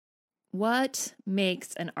What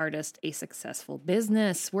makes an artist a successful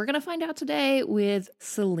business? We're going to find out today with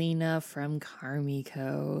Selena from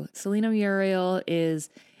Carmico. Selena Muriel is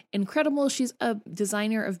incredible. She's a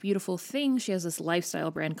designer of beautiful things. She has this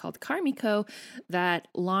lifestyle brand called Carmico that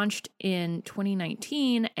launched in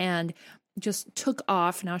 2019 and just took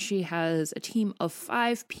off. Now she has a team of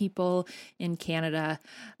 5 people in Canada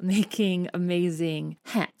making amazing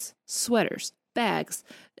hats, sweaters, bags,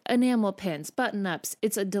 enamel pins, button-ups.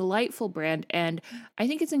 It's a delightful brand, and I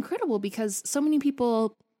think it's incredible because so many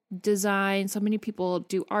people design, so many people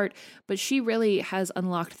do art, but she really has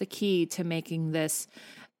unlocked the key to making this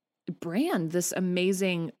brand, this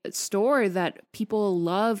amazing store that people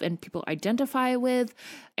love and people identify with.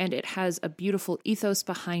 And it has a beautiful ethos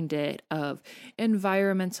behind it of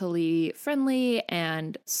environmentally friendly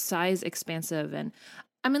and size expansive. And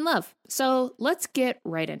I'm in love. So let's get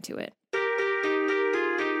right into it.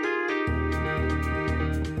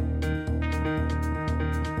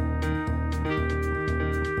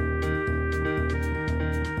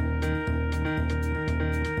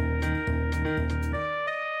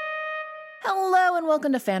 Hello and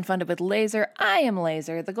welcome to Fan Funded with Laser. I am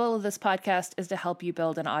Laser. The goal of this podcast is to help you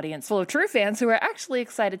build an audience full of true fans who are actually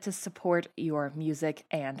excited to support your music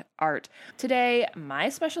and art. Today, my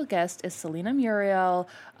special guest is Selena Muriel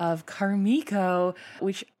of Carmico,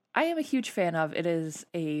 which I am a huge fan of. It is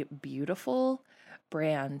a beautiful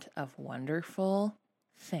brand of wonderful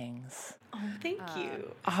things. Oh, thank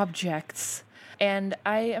you. Objects. And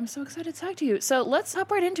I am so excited to talk to you. So let's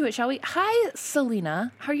hop right into it, shall we? Hi,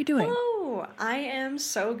 Selena. How are you doing? Hello. I am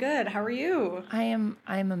so good. How are you? I'm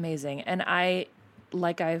amazing. And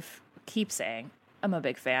keep saying, I'm a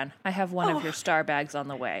big fan. I have one of your star bags on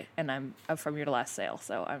the way, and I'm from your last sale,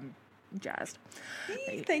 so I'm jazzed.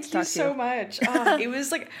 Thank you so much. It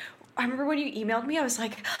was like, I remember when you emailed me, I was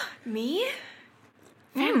like, me?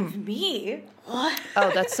 Fan of me? What?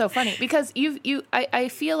 Oh, that's so funny because I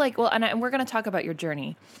feel like, well, and we're going to talk about your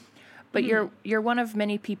journey, but you're one of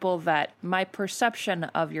many people that my perception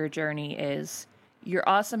of your journey is you're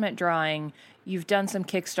awesome at drawing. You've done some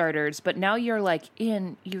Kickstarters, but now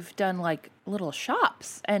you've done like little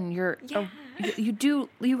shops and you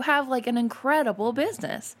have like an incredible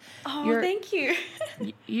business. Oh, thank you.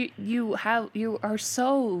 you are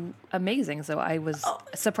so amazing. So I was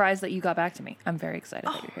surprised that you got back to me. I'm very excited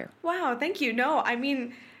that you're here. Wow, thank you. No, I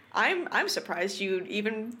mean, I'm surprised you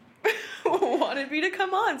even wanted me to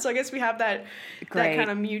come on. So I guess we have that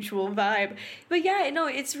kind of mutual vibe. But yeah, no,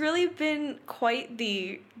 it's really been quite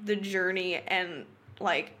the journey, and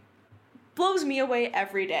like blows me away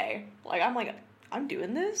every day. I'm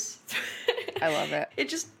doing this. I love it. It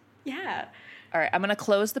just, yeah. All right, I'm going to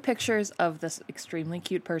close the pictures of this extremely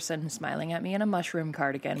cute person smiling at me in a mushroom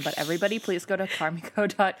cardigan, but everybody please go to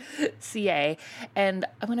carmico.ca, and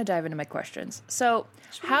I'm going to dive into my questions. So,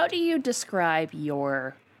 how do you describe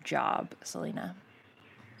your job, Selena?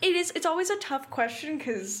 It's always a tough question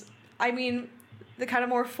because, I mean, the kind of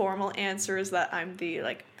more formal answer is that I'm the,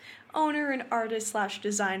 like, owner and artist /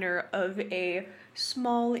 designer of a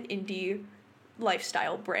small indie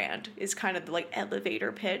lifestyle brand is kind of the, like,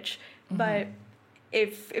 elevator pitch. Mm-hmm. But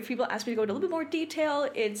if people ask me to go into a little bit more detail,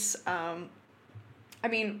 it's, I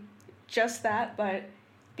mean, just that, but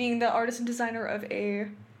being the artist and designer of a,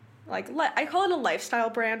 like, I call it a lifestyle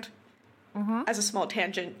brand. Mm-hmm. As a small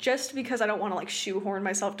tangent, just because I don't want to like shoehorn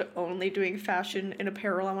myself to only doing fashion and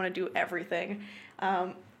apparel. I want to do everything.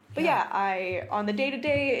 But I on the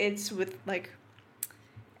day-to-day, it's with like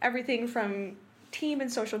everything from team and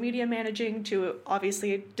social media managing to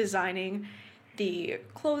obviously designing the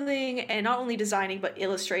clothing, and not only designing but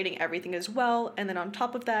illustrating everything as well. And then on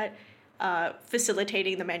top of that,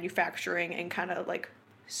 facilitating the manufacturing and kind of like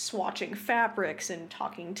swatching fabrics and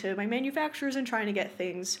talking to my manufacturers and trying to get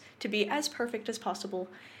things to be as perfect as possible.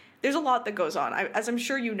 There's a lot that goes on. As I'm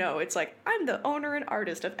sure you know, it's like, I'm the owner and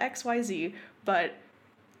artist of XYZ, but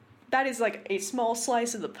that is like a small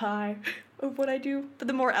slice of the pie of what I do. But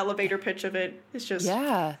the more elevator pitch of it is just...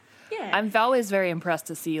 Yeah. I'm always very impressed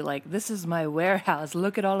to see, like, this is my warehouse.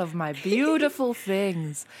 Look at all of my beautiful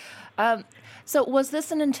things. So was this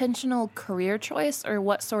an intentional career choice, or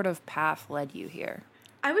what sort of path led you here?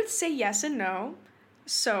 I would say yes and no.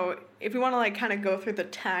 So if we want to like kind of go through the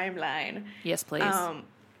timeline. Yes, please.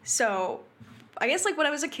 So I guess like when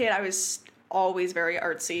I was a kid, I was always very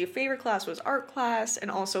artsy. Favorite class was art class,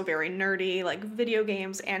 and also very nerdy, like video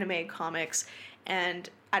games, anime, comics. And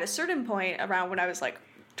at a certain point around when I was like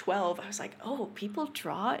 12, I was like, oh, people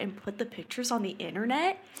draw and put the pictures on the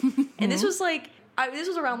internet? And this was like, this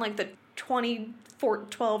was around like the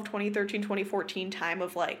 2013, 2014 time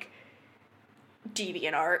of like,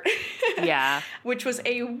 DeviantArt. Yeah. Which was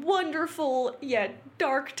a wonderful yet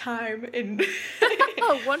dark time in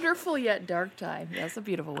A wonderful yet dark time. That's a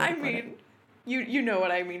beautiful way to put it. You know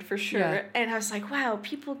what I mean for sure. Yeah. And I was like, wow,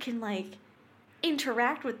 people can like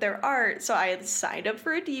interact with their art. So I signed up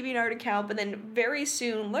for a DeviantArt account, but then very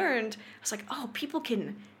soon learned, I was like, oh, people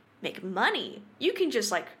can make money. You can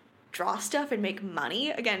just like draw stuff and make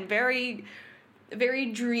money. Again, very, very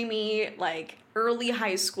dreamy, like early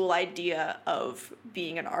high school idea of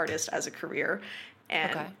being an artist as a career.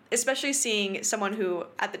 And especially seeing someone who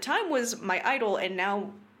at the time was my idol and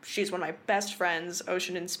now she's one of my best friends,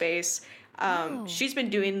 Ocean in Space. She's been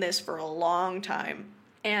doing this for a long time.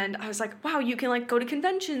 And I was like, wow, you can like go to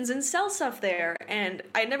conventions and sell stuff there. And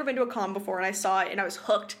I had never been to a con before, and I saw it and I was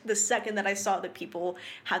hooked the second that I saw that people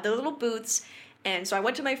had their little booths. And so I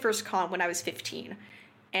went to my first con when I was 15.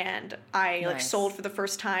 And I like sold for the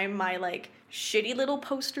first time my like shitty little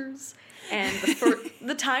posters. And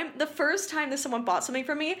the first time that someone bought something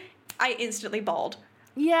from me, I instantly bawled.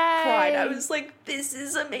 Yay! Cried. I was like, this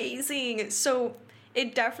is amazing. So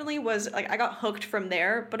it definitely was like I got hooked from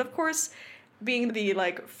there. But of course, being the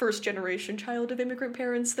like first generation child of immigrant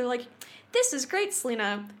parents, they're like, this is great,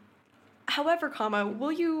 Selena. However,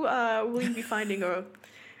 will you be finding a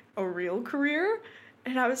real career?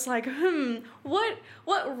 And I was like,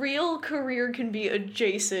 what real career can be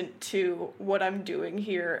adjacent to what I'm doing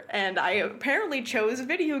here? And I apparently chose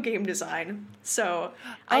video game design. So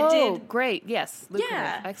I did. Oh, great. Yes. Lucrative.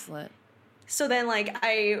 Yeah. Excellent. So then, like,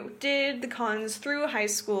 I did the cons through high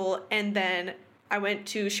school, and then I went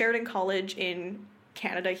to Sheridan College in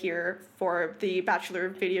Canada here for the Bachelor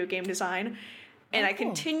of Video Game Design. And I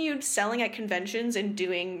continued selling at conventions and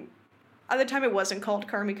doing... At the time, it wasn't called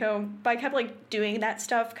Karmiko, but I kept, like, doing that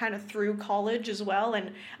stuff kind of through college as well.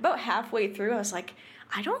 And about halfway through, I was like,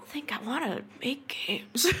 I don't think I want to make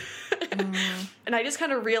games. And I just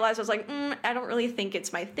kind of realized, I was like, I don't really think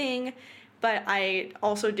it's my thing. But I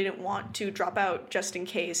also didn't want to drop out just in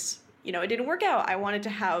case, you know, it didn't work out. I wanted to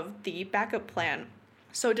have the backup plan.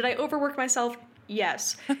 So did I overwork myself?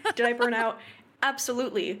 Yes. Did I burn out?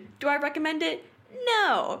 Absolutely. Do I recommend it?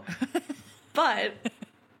 No. But...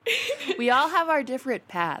 we all have our different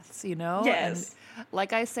paths, you know? Yes. And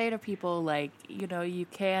like I say to people, like, you know, you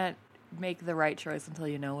can't make the right choice until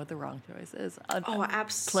you know what the wrong choice is. Oh,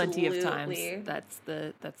 absolutely. Plenty of times that's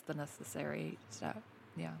the necessary step.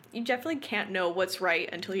 Yeah. You definitely can't know what's right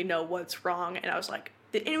until you know what's wrong. And I was like,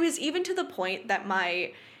 it was even to the point that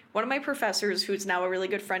one of my professors, who's now a really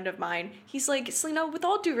good friend of mine, he's like, Selena, with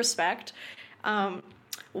all due respect,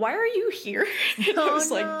 why are you here? And I was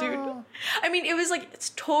like, dude. I mean, it was like,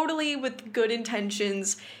 it's totally with good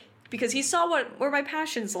intentions because he saw where my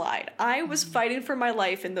passions lied. I was fighting for my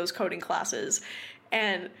life in those coding classes.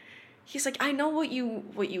 And he's like, I know what you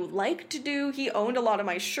like to do. He owned a lot of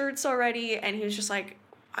my shirts already. And he was just like,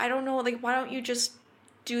 I don't know, like, why don't you just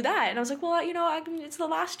do that? And I was like, well, you know, it's the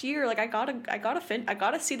last year. Like, I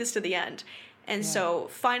gotta see this to the end. And so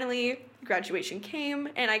finally graduation came,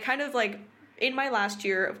 and I kind of like, in my last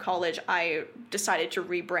year of college, I decided to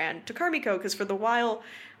rebrand to Karmiko because for the while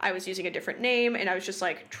I was using a different name and I was just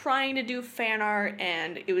like trying to do fan art,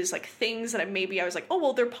 and it was like things that I was like, oh,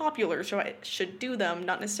 well, they're popular, so I should do them,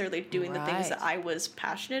 not necessarily doing the things that I was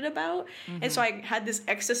passionate about. And so I had this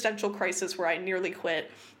existential crisis where I nearly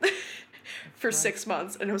quit for 6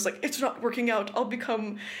 months, and I was like, it's not working out. I'll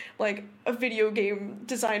become like a video game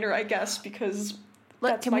designer, I guess, because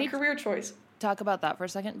that's my career choice. Talk about that for a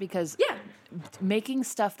second, because making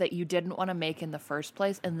stuff that you didn't want to make in the first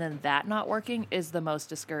place and then that not working is the most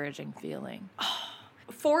discouraging feeling.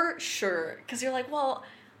 For sure. Because you're like, well,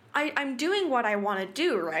 I'm doing what I want to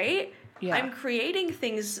do, right? Yeah. I'm creating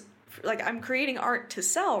things, like I'm creating art to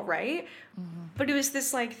sell, right? But it was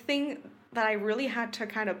this like thing that I really had to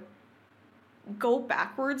kind of go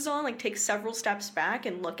backwards on, like take several steps back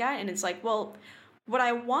and look at. And it's like, well, what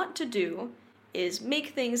I want to do is make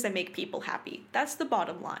things that make people happy. That's the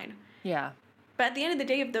bottom line. Yeah. But at the end of the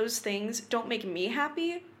day, if those things don't make me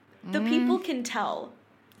happy, the people can tell.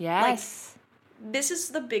 Yes. Like, this is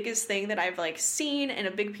the biggest thing that I've like seen, and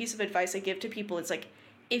a big piece of advice I give to people. It's like,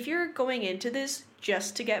 if you're going into this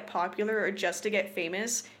just to get popular or just to get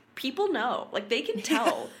famous, people know. Like, they can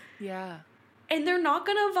tell. Yeah. And they're not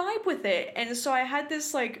gonna vibe with it. And so I had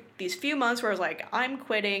this, like, these few months where I was like, I'm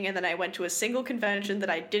quitting. And then I went to a single convention that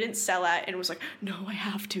I didn't sell at and was like, no, I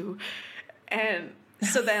have to. And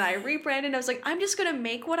so then I rebranded and I was like, I'm just gonna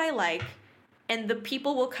make what I like and the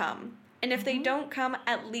people will come. And if they don't come,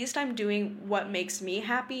 at least I'm doing what makes me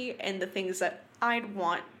happy and the things that I'd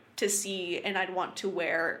want to see and I'd want to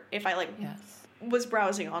wear if I, like, was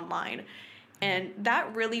browsing online. And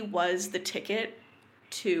that really was the ticket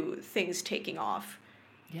to things taking off.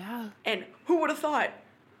 Yeah. And who would have thought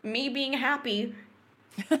me being happy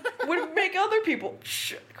would make other people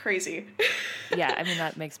crazy? Yeah, I mean,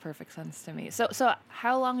 that makes perfect sense to me. So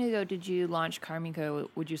how long ago did you launch Carmico,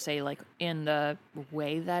 would you say, like, in the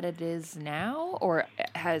way that it is now? Or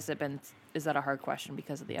is that a hard question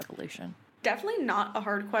because of the evolution? Definitely not a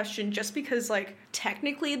hard question, just because, like,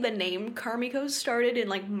 technically the name Carmico started in,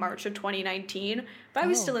 like, March of 2019, but I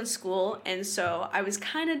was still in school, and so I was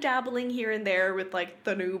kind of dabbling here and there with, like,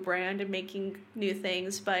 the new brand and making new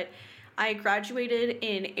things, but I graduated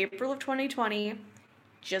in April of 2020,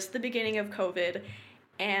 just the beginning of COVID,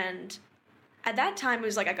 and at that time, it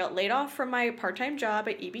was like I got laid off from my part-time job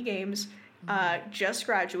at EB Games, just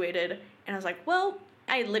graduated, and I was like, well,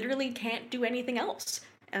 I literally can't do anything else.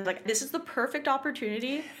 And I was like, this is the perfect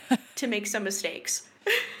opportunity to make some mistakes.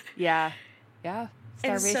 Yeah.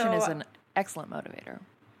 Starvation is so, an excellent motivator.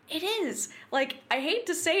 It is. Like, I hate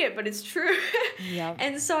to say it, but it's true. Yeah.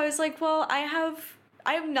 And so I was like, well, I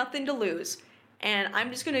have nothing to lose. And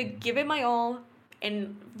I'm just going to give it my all.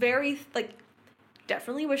 And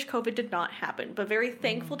definitely wish COVID did not happen, but very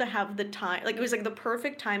thankful to have the time. Like, it was like the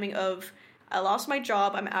perfect timing of, I lost my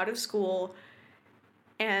job, I'm out of school,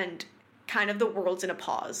 and kind of the world's in a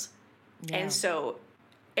pause. Yeah. And so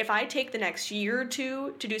if I take the next year or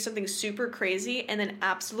two to do something super crazy and then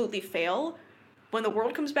absolutely fail, when the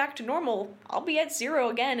world comes back to normal, I'll be at zero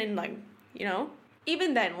again. And, like, you know,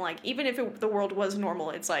 even then, like, even if the world was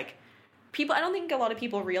normal, it's like, I don't think a lot of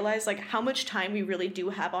people realize, like, how much time we really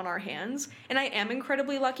do have on our hands. And I am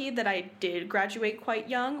incredibly lucky that I did graduate quite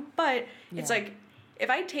young, but it's like, if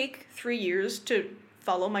I take 3 years to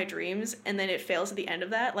follow my dreams and then it fails at the end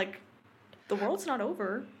of that, like, the world's not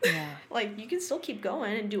over. Yeah. Like, you can still keep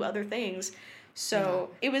going and do other things. So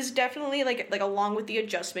it was definitely like along with the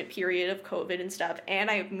adjustment period of COVID and stuff.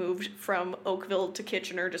 And I moved from Oakville to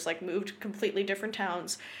Kitchener, just like moved completely different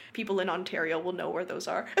towns. People in Ontario will know where those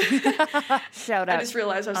are. Shout out. I just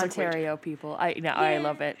realized I was Ontario people. I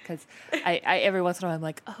love it because I every once in a while I'm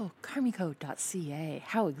like, oh, carmico.ca.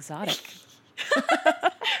 How exotic.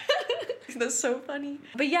 That's so funny.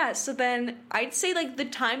 But yeah, so then I'd say, like, the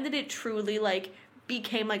time that it truly, like,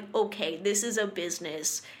 became like, okay, this is a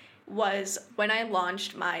business, was when I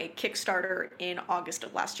launched my Kickstarter in August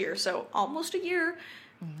of last year. So almost a year.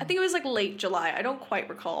 I think it was like late July. I don't quite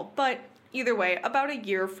recall. But either way, about a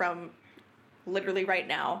year from literally right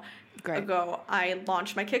now ago, I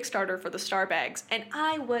launched my Kickstarter for the Star Bags. And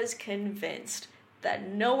I was convinced that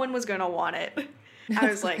no one was going to want it. I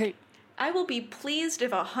was like, I will be pleased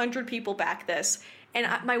if 100 people back this. And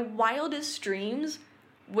my wildest dreams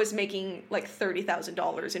was making like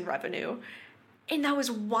 $30,000 in revenue. And that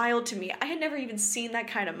was wild to me. I had never even seen that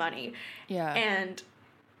kind of money. Yeah. And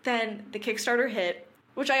then the Kickstarter hit,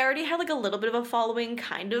 which I already had like a little bit of a following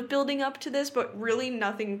kind of building up to this, but really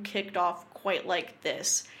nothing kicked off quite like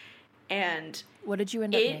this. And what did you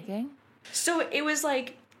end up making? So it was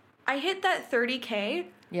like, I hit that 30K.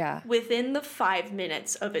 Yeah. Within the 5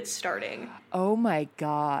 minutes of it starting. Oh my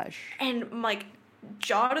gosh. And I'm like,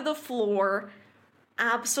 jaw to the floor,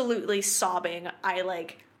 absolutely sobbing. I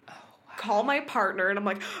like call my partner and I'm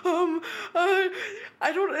like,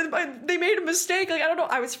 they made a mistake. Like, I don't know.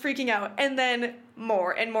 I was freaking out. And then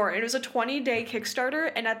more and more. And it was a 20-day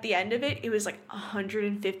Kickstarter. And at the end of it, it was like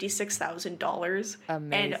 $156,000.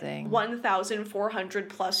 Amazing. And 1,400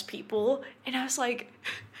 plus people. And I was like,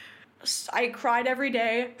 I cried every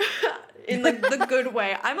day in like the good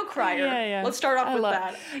way. I'm a crier. Yeah. Let's start off with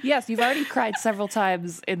that. Yes, you've already cried several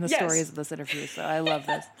times in the stories of this interview, so I love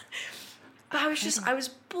this. But I was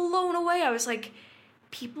blown away. I was like,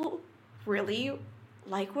 people really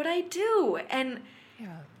like what I do. And,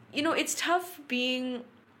 you know, it's tough being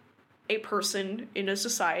a person in a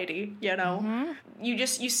society, you know? Mm-hmm. You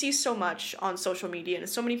see so much on social media and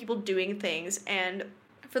so many people doing things, and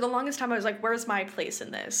for the longest time, I was like, where's my place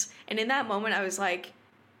in this? And in that moment, I was like,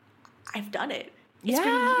 I've done it. It's been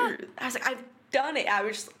years. I was like, I've done it. I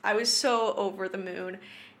was so over the moon.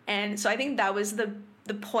 And so I think that was the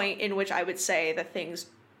point in which I would say that things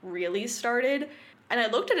really started. And I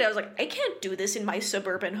looked at it, I was like, I can't do this in my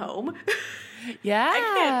suburban home. Yeah. I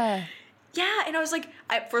can't. Yeah, and I was like,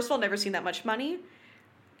 first of all, never seen that much money.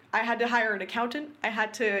 I had to hire an accountant. I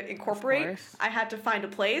had to incorporate. I had to find a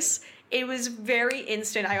place. It was very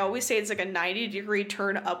instant. I always say it's like a 90-degree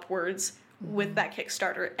turn upwards with that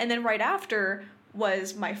Kickstarter. And then right after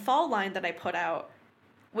was my fall line that I put out,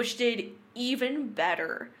 which did even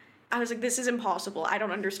better. I was like, this is impossible. I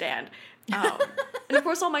don't understand. And of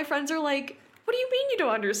course, all my friends are like, what do you mean you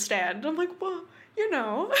don't understand? And I'm like, well, you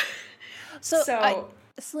know. So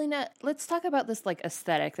Selena, let's talk about this like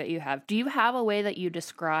aesthetic that you have. Do you have a way that you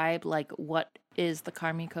describe like what is the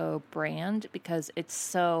Carmico brand? Because it's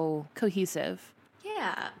so cohesive.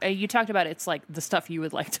 Yeah. You talked about it's like the stuff you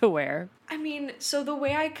would like to wear. I mean, so the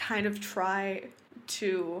way I kind of try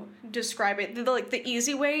to describe it, the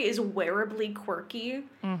easy way is wearably quirky.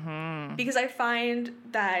 Mm-hmm. Because I find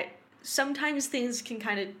that sometimes things can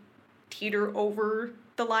kind of teeter over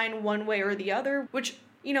the line one way or the other, which,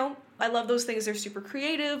 you know, I love those things. They're super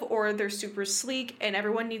creative or they're super sleek and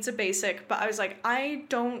everyone needs a basic. But I was like, I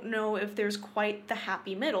don't know if there's quite the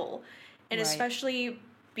happy middle. And Right. especially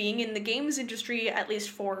being in the games industry, at least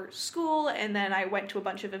for school, and then I went to a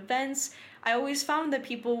bunch of events, I always found that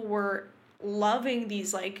people were loving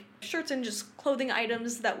these like shirts and just clothing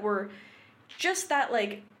items that were just that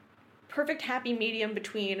like perfect happy medium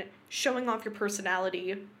between showing off your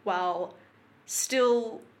personality while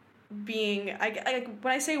still being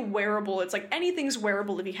when I say wearable, it's like anything's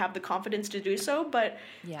wearable if you have the confidence to do so, but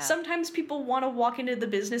Yeah. sometimes people want to walk into the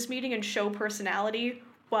business meeting and show personality,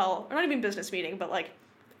 well, or not even business meeting, but like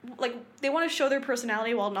they want to show their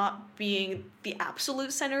personality while not being the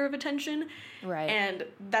absolute center of attention. Right. And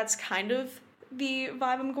that's kind of the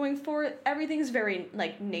vibe I'm going for. Everything's very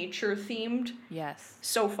like nature themed Yes.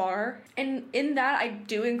 so far. And in that I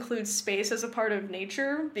do include space as a part of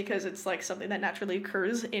nature because it's like something that naturally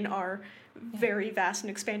occurs in our very vast and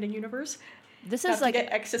expanding universe. This Not is to like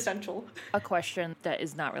get existential. a question that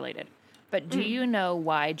is not related. But do you know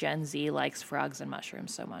why Gen Z likes frogs and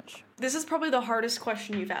mushrooms so much? This is probably the hardest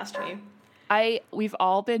question you've asked me. We've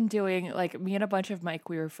all been doing, like, me and a bunch of my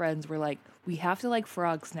queer friends were like, we have to like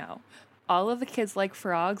frogs now. All of the kids like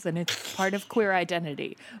frogs, and it's part of queer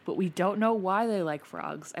identity. But we don't know why they like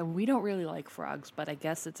frogs, and we don't really like frogs, but I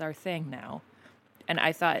guess it's our thing now. And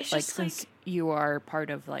I thought, It's like, just, since you are part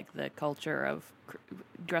of, like, the culture of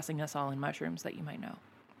dressing us all in mushrooms, that you might know.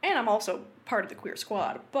 And I'm also part of the queer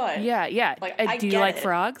squad, but Yeah, yeah. Like, I do you get like it.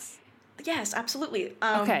 frogs? yes, absolutely.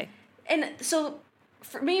 Okay. And so,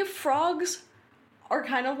 for me, frogs are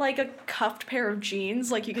kind of like a cuffed pair of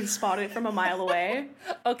jeans. Like, you can spot it from a mile away.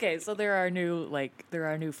 Okay, so there are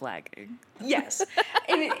new flagging. Yes.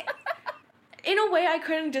 And in a way, I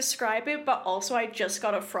couldn't describe it, but also I just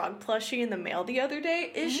got a frog plushie in the mail the other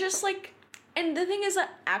day. It's just like... And the thing is that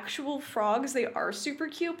actual frogs, they are super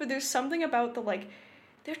cute, but there's something about the, like...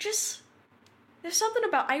 They're just... There's something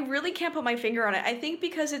about... I really can't put my finger on it. I think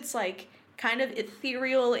because it's, like, kind of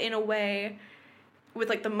ethereal in a way... with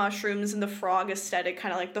like the mushrooms and the frog aesthetic,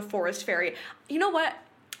 kind of like the forest fairy. You know what?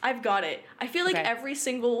 I've got it. I feel like Okay. every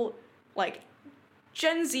single like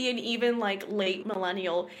Gen Z and even like late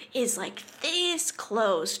millennial is like this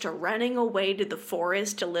close to running away to the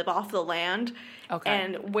forest to live off the land. Okay.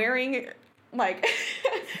 And wearing like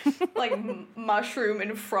like mushroom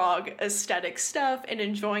and frog aesthetic stuff and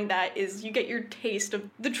enjoying that is you get your taste of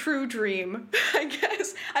the true dream, I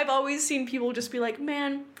guess. I've always seen people just be like,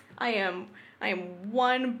 man, I am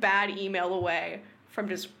one bad email away from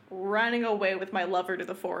just running away with my lover to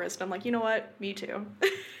the forest. I'm like, you know what? Me too.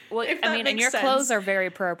 Well, If I that mean, and makes your sense. clothes are very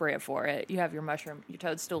appropriate for it. You have your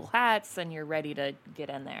toadstool hats, and you're ready to get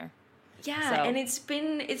in there. Yeah, So- and it's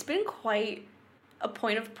been quite a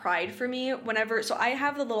point of pride for me whenever. So I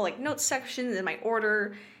have the little like notes sections in my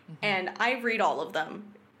order, and I read all of them,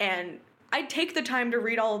 and I take the time to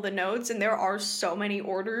read all of the notes. And there are so many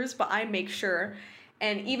orders, but I make sure.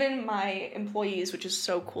 And even my employees, which is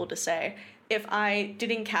so cool to say, if I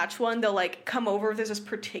didn't catch one, they'll like come over if there's this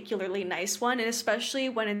particularly nice one. And especially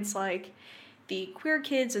when it's like the queer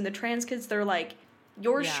kids and the trans kids, they're like,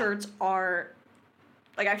 your Yeah. shirts are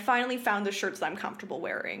like, I finally found the shirts that I'm comfortable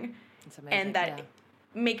wearing It's amazing. and that yeah.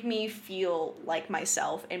 make me feel like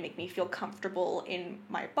myself and make me feel comfortable in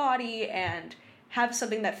my body and have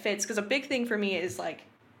something that fits. Because a big thing for me is like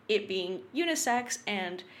it being unisex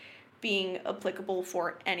and being applicable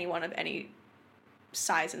for anyone of any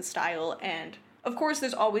size and style. And of course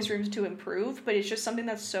there's always room to improve, but it's just something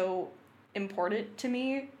that's so important to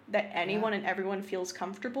me that anyone and everyone feels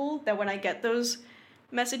comfortable, that when I get those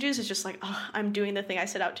messages, it's just like, oh, I'm doing the thing I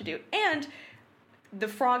set out to do. And the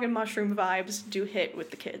frog and mushroom vibes do hit with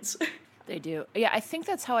the kids. They do. Yeah, I think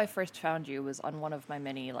that's how I first found you, was on one of my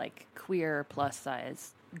many like queer plus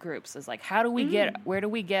size groups. Is like, how do we where do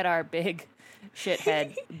we get our big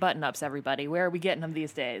shithead button ups, everybody? Where are we getting them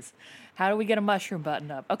these days? How do we get a mushroom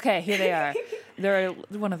button up? Okay, here they are. They're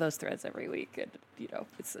one of those threads every week, and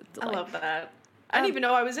it's a I delight. love that. I didn't even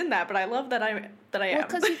know I was in that, but I love that I am. Well,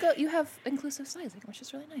 because you have inclusive sizing, which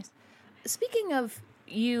is really nice. Speaking of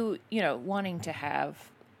you wanting to have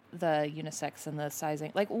the unisex and the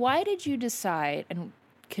sizing, like, why did you decide and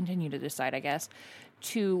continue to decide, I guess,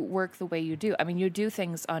 to work the way you do? I mean, you do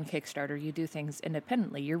things on Kickstarter, you do things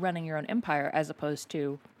independently. You're running your own empire as opposed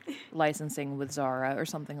to licensing with Zara or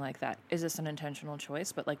something like that. Is this an intentional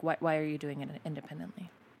choice? But like, why are you doing it independently?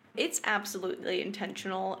 It's absolutely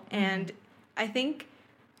intentional. And I think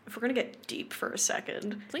if we're going to get deep for a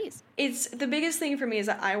second, Please. it's the biggest thing for me is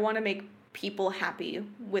that I want to make people happy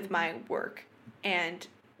with my work. And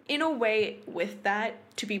in a way with that,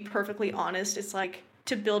 to be perfectly honest, it's like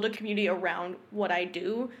to build a community around what I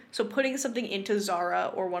do. So putting something into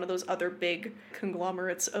Zara or one of those other big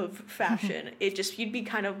conglomerates of fashion, you'd be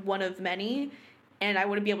kind of one of many, and I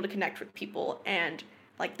wouldn't be able to connect with people. And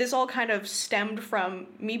like this all kind of stemmed from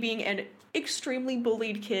me being an extremely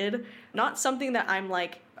bullied kid, not something that I'm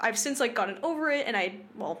like, I've since like gotten over it, and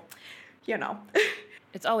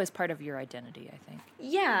It's always part of your identity, I think.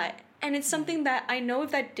 Yeah, and it's something that I know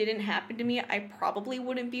if that didn't happen to me, I probably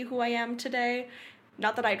wouldn't be who I am today.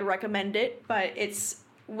 Not that I'd recommend it, but it's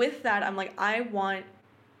with that, I'm like, I want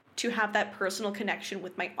to have that personal connection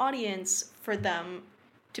with my audience for them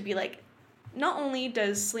to be like, not only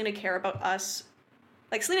does Selena care about us,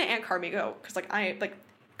 like Selena and Carmico, because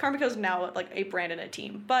Carmico's now like a brand and a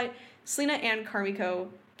team, but Selena and Carmico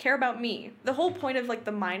care about me. The whole point of like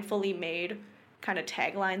the mindfully made kind of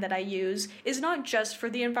tagline that I use is not just for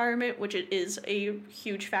the environment, which it is a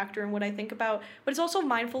huge factor in what I think about, but it's also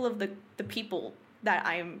mindful of the people that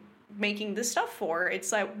I'm making this stuff for.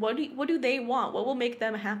 It's like, what do they want? What will make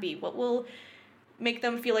them happy? What will make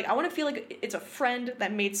them feel like, I want to feel like it's a friend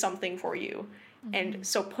that made something for you. Mm-hmm. And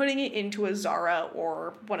so putting it into a Zara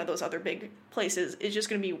or one of those other big places is just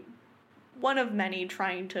going to be one of many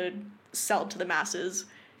trying to sell to the masses,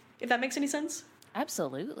 if that makes any sense.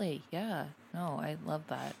 Absolutely. Yeah. No, I love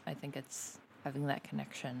that. I think it's having that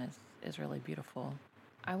connection is really beautiful.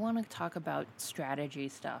 I want to talk about strategy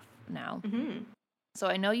stuff now. Mm-hmm. So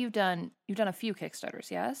I know you've done a few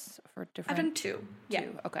Kickstarters, yes? For different. I've done two. Yeah.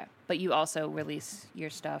 Okay. But you also release your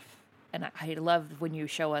stuff, and I love when you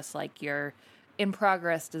show us like your in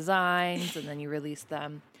progress designs and then you release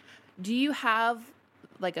them. Do you have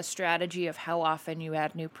like a strategy of how often you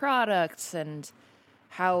add new products and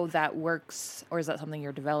how that works, or is that something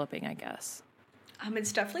you're developing, I guess?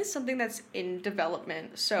 It's definitely something that's in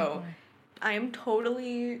development. So I am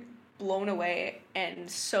totally blown away and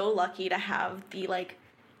so lucky to have the like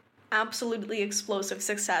absolutely explosive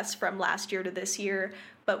success from last year to this year.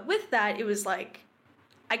 But with that, it was like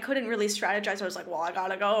I couldn't really strategize. I was like, well, I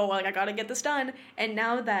gotta go, like I gotta get this done. And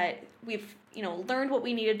now that we've learned what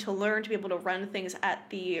we needed to learn to be able to run things at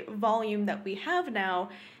the volume that we have now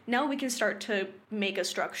we can start to make a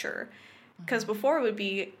structure. Because before it would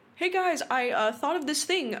be, hey guys, I thought of this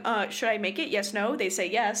thing, should I make it? Yes, no. They say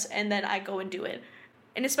yes, and then I go and do it.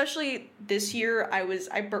 And especially this year,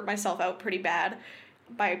 I burnt myself out pretty bad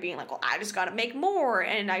by being like, well, I just gotta make more.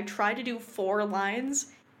 And I tried to do 4 lines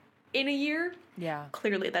in a year. Yeah.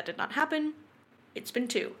 Clearly that did not happen. It's been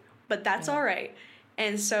 2, but that's all right.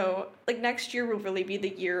 And so like next year will really be the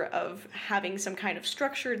year of having some kind of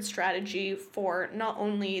structured strategy for not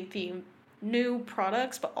only the new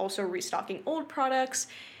products, but also restocking old products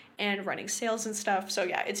and running sales and stuff. So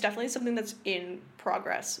yeah, it's definitely something that's in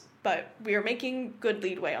progress, but we are making good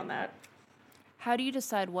leadway on that. How do you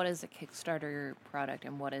decide what is a Kickstarter product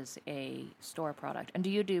and what is a store product? And do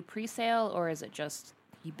you do pre-sale, or is it just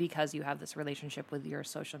because you have this relationship with your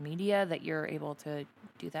social media that you're able to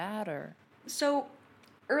do that? Or so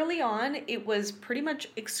early on, it was pretty much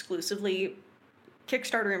exclusively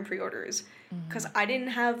Kickstarter and pre-orders because I didn't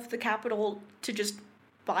have the capital to just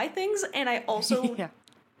buy things, and I also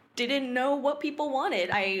didn't know what people wanted.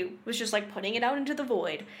 I was just like putting it out into the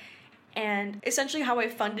void. And essentially how I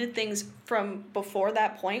funded things from before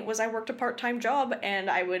that point was I worked a part-time job, and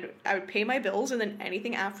I would pay my bills, and then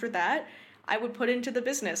anything after that I would put into the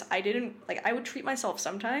business. I would treat myself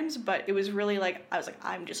sometimes, but it was really like, I was like,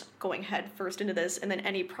 I'm just going head first into this, and then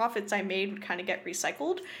any profits I made would kind of get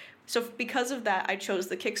recycled. So because of that, I chose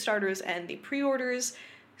the Kickstarters and the pre-orders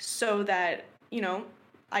so that,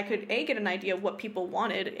 I could get an idea of what people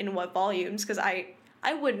wanted in what volumes, because I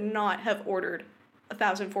would not have ordered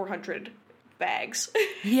 1,400 bags.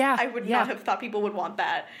 Yeah. I would not have thought people would want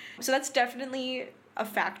that. So that's definitely a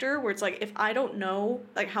factor where it's like, if I don't know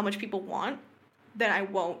like how much people want, then I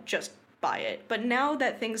won't just buy it. But now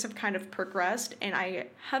that things have kind of progressed and I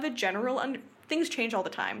have a general things change all the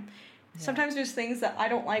time. Yeah. Sometimes there's things that I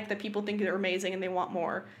don't like that people think are amazing and they want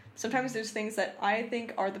more. Sometimes there's things that I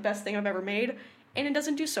think are the best thing I've ever made and it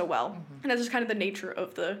doesn't do so well. And that's just kind of the nature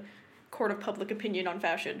of the court of public opinion on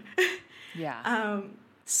fashion. Yeah.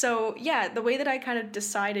 So, yeah, the way that I kind of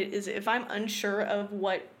decide it is if I'm unsure of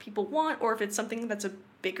what people want or if it's something that's a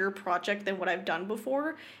bigger project than what I've done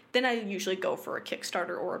before, then I usually go for a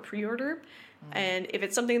Kickstarter or a pre-order. And if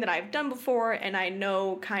it's something that I've done before and I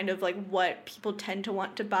know kind of like what people tend to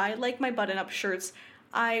want to buy, like my button-up shirts,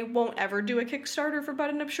 I won't ever do a Kickstarter for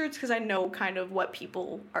button-up shirts because I know kind of what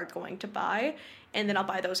people are going to buy, and then I'll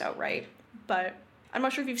buy those outright. But I'm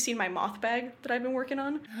not sure if you've seen my moth bag that I've been working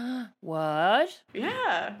on. What?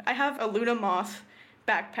 Yeah, I have a Luna Moth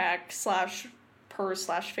backpack slash purse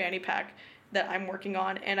slash fanny pack that I'm working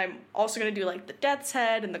on, and I'm also going to do like the Death's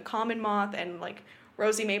Head and the Common Moth and like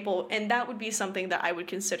Rosy Maple, and that would be something that I would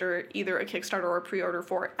consider either a Kickstarter or a pre-order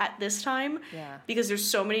for at this time. Yeah. Because there's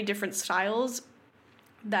so many different styles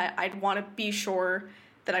that I'd want to be sure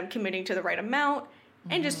that I'm committing to the right amount,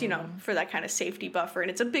 and just, you know, for that kind of safety buffer. And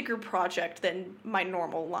it's a bigger project than my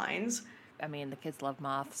normal lines. I mean, the kids love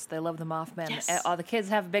moths. They love the Mothman. Yes. All the kids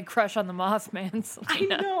have a big crush on the Mothman. I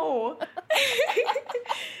know.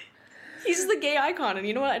 He's the gay icon, and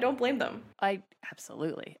you know what? I don't blame them.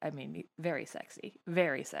 Absolutely. I mean, very sexy.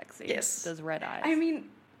 Very sexy. Yes. Those red eyes. I mean,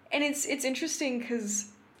 and it's interesting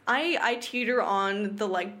because I teeter on the,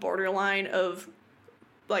 like, borderline of,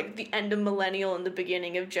 like, the end of millennial and the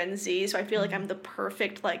beginning of Gen Z, so I feel like I'm the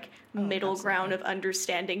perfect, like, middle ground of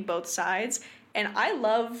understanding both sides. And I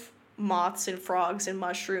love moths and frogs and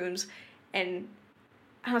mushrooms, and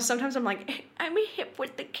I don't know, sometimes I'm like, I'm hip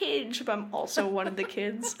with the kids, but I'm also one of the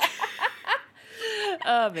kids.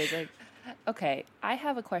 Oh, amazing. Okay, I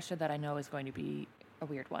have a question that I know is going to be a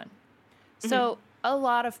weird one. So, a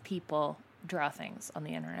lot of people draw things on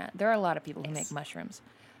the internet. There are a lot of people who make mushrooms.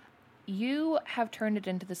 You have turned it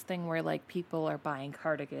into this thing where, like, people are buying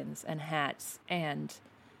cardigans and hats and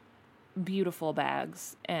beautiful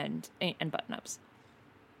bags and button-ups.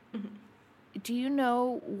 Do you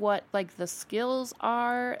know what, like, the skills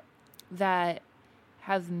are that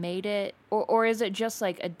have made it, or is it just,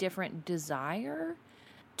 like, a different desire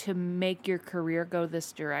to make your career go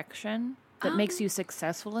this direction that makes you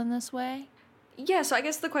successful in this way? Yeah, so I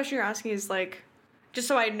guess the question you're asking is, like, just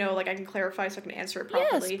so I know, like, I can clarify so I can answer it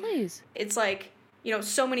properly. Yes, please. It's like, you know,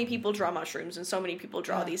 so many people draw mushrooms and so many people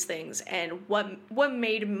draw these things, and what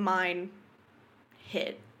made mine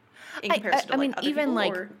hit in comparison to, like, other even people,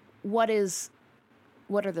 like, or... what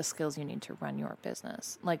are the skills you need to run your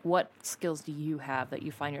business? Like, what skills do you have that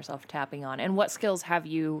you find yourself tapping on? And what skills have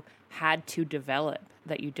you had to develop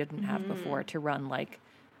that you didn't have before to run, like,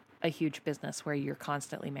 a huge business where you're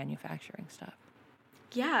constantly manufacturing stuff?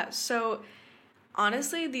 Yeah, so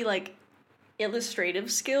honestly, the, like,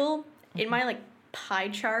 illustrative skill in my, like, pie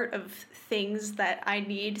chart of things that I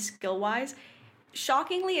need skill-wise,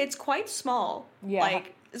 shockingly, it's quite small. Yeah.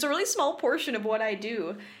 Like, it's a really small portion of what I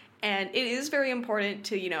do. And it is very important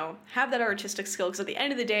to, you know, have that artistic skill, because at the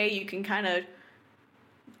end of the day, you can kind of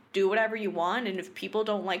do whatever you want, and if people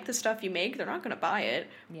don't like the stuff you make, they're not going to buy it.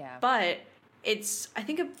 Yeah. But I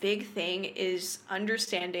think a big thing is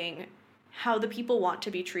understanding how the people want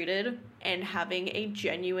to be treated and having a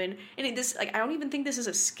genuine, and this, like, I don't even think this is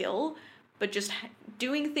a skill, but just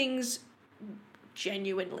doing things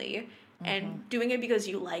genuinely and doing it because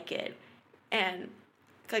you like it. And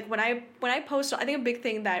like when I post, I think a big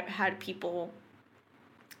thing that had people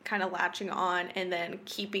kind of latching on and then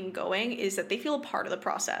keeping going is that they feel a part of the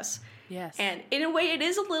process. Yes. And in a way, it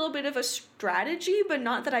is a little bit of a strategy, but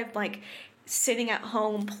not that I'm like sitting at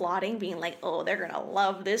home plotting, being like, oh, they're gonna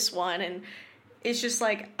love this one. And it's just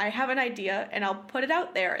like, I have an idea and I'll put it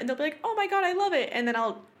out there and they'll be like, oh my God, I love it. And then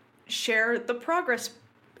I'll share the progress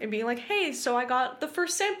and being like, hey, so I got the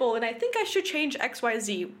first sample and I think I should change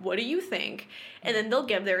XYZ. What do you think? And then they'll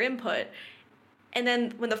give their input. And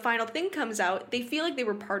then when the final thing comes out, they feel like they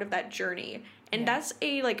were part of that journey. And that's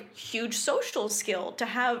a like huge social skill to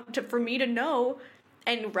have, for me to know.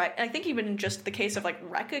 And I think even just the case of like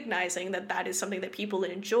recognizing that that is something that people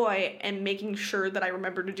enjoy and making sure that I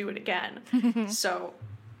remember to do it again. So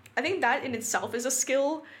I think that in itself is a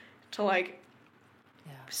skill to like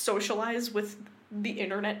socialize with the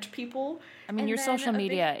internet people. I mean, your social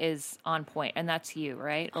media is on point, and that's you,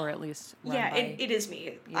 right? Or at least it is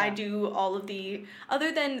me. Yeah. I do all of the,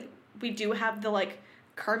 other than we do have the like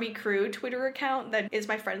Carmi Crew Twitter account that is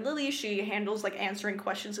my friend Lily. She handles like answering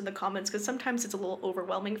questions in the comments because sometimes it's a little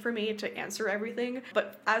overwhelming for me to answer everything.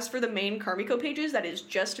 But as for the main Carmico pages, that is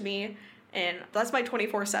just me, and that's my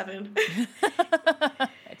 24/7.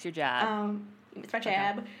 That's your job. It's my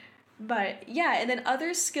job. Okay. But yeah, and then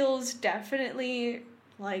other skills definitely,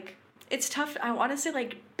 like, it's tough. I want to say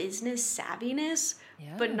like business savviness,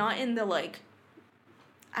 but not in the like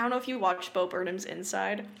I don't know if you watched Bo Burnham's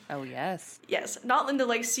Inside. Oh, yes. Yes, not in the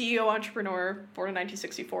like CEO entrepreneur, born in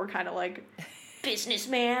 1964 kind of like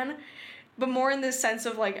businessman, but more in the sense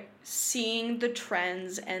of like seeing the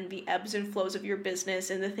trends and the ebbs and flows of your business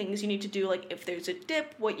and the things you need to do, like if there's a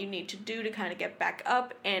dip, what you need to do to kind of get back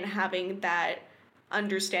up, and having that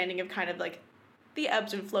understanding of kind of like the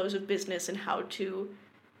ebbs and flows of business and how to,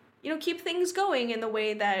 you know, keep things going in the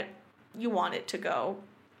way that you want it to go.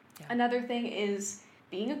 Yeah. Another thing is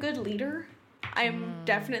being a good leader. I'm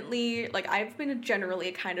definitely, like, I've been generally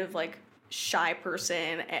a kind of like shy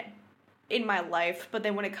person in my life, but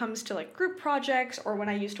then when it comes to like group projects or when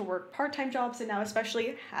I used to work part-time jobs, and now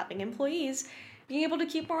especially having employees, being able to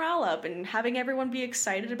keep morale up and having everyone be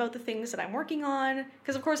excited about the things that I'm working on,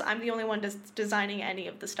 because of course I'm the only one designing any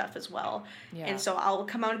of the stuff as well. Yeah. And so I'll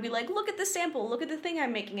come out and be like, look at the sample, look at the thing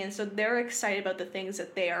I'm making, and so they're excited about the things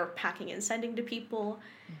that they are packing and sending to people.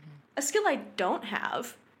 A skill I don't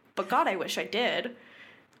have, but God, I wish I did,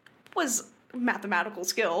 was mathematical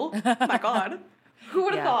skill. My God. Who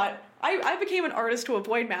would have thought? I became an artist to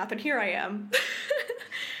avoid math, and here I am.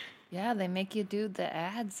 Yeah, they make you do the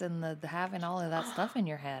ads and the having all of that stuff in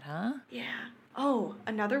your head, huh? Yeah. Oh,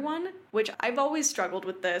 another one, which I've always struggled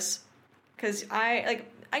with this, because I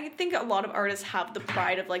think a lot of artists have the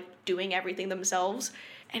pride of like doing everything themselves,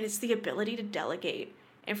 and it's the ability to delegate.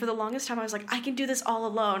 And for the longest time, I was like, I can do this all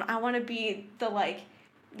alone. I want to be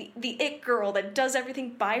the it girl that does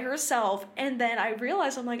everything by herself. And then I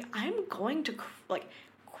realized, I'm like, I'm going to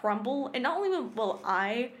crumble, and not only will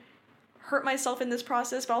I hurt myself in this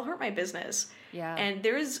process, but I'll hurt my business. Yeah. And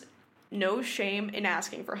there is no shame in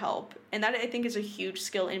asking for help, and that I think is a huge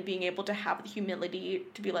skill in being able to have the humility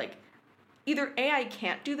to be like, either A, I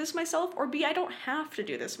can't do this myself, or B, I don't have to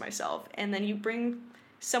do this myself. And then you bring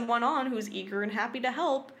someone on who's eager and happy to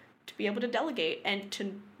help to be able to delegate and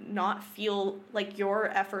to not feel like your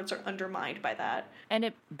efforts are undermined by that. And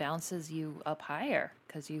it bounces you up higher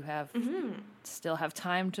because you have still have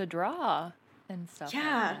time to draw and stuff. Yeah.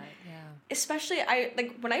 Like that. Yeah. Especially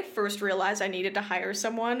when I first realized I needed to hire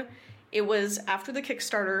someone, it was after the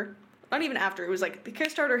Kickstarter. Not even after, it was like the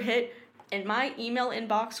Kickstarter hit and my email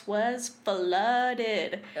inbox was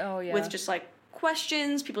flooded. Oh yeah. With just like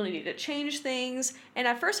questions, people needed to change things. And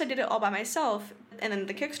at first I did it all by myself, and then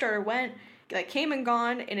the Kickstarter came and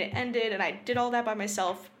gone, and it ended, and I did all that by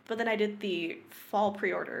myself. But then I did the fall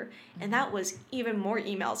pre-order, and that was even more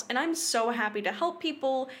emails. And I'm so happy to help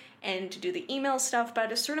people and to do the email stuff, but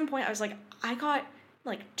at a certain point I was like, I got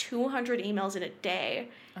like 200 emails in a day,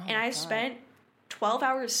 and I spent 12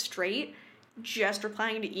 hours straight just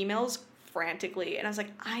replying to emails frantically. And I was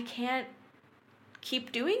like, I can't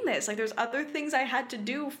keep doing this. Like, there's other things I had to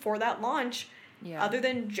do for that launch other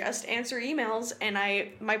than just answer emails. And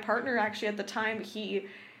my partner actually at the time, he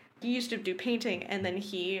used to do painting, and then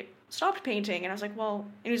he stopped painting, and I was like, well,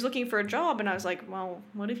 and he was looking for a job, and I was like, well,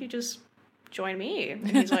 what if you just join me? And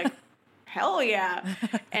he's like, hell yeah.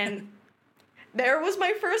 And there was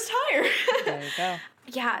my first hire. There you go.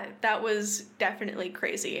 Yeah, that was definitely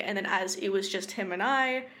crazy. And then as it was just him and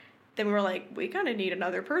I, then we were like, we kind of need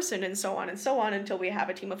another person, and so on until we have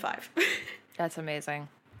a team of 5. That's amazing.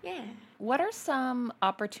 Yeah. What are some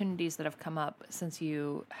opportunities that have come up since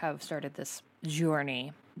you have started this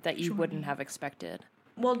journey that you wouldn't have expected?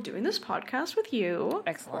 Well, doing this podcast with you,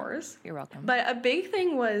 excellent. Of course. You're welcome. But a big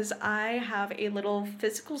thing was I have a little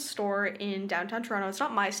physical store in downtown Toronto. It's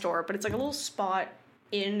not my store, but it's like a little spot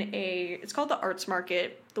it's called the Arts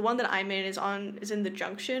Market. The one that I'm in is in the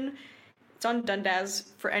Junction. It's on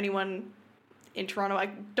Dundas for anyone in Toronto. I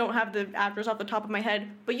don't have the address off the top of my head,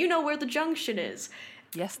 but you know where the Junction is.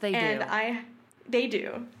 Yes, they do. And they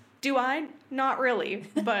do. Do I? Not really,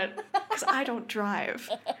 but because I don't drive,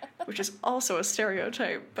 which is also a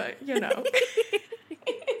stereotype, but you know.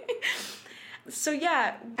 So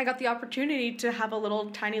yeah, I got the opportunity to have a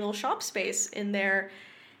tiny little shop space in there,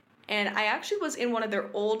 and I actually was in one of their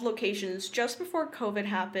old locations just before COVID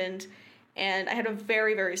happened, and I had a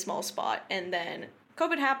very, very small spot, and then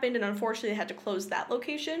COVID happened, and unfortunately they had to close that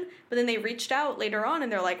location. But then they reached out later on,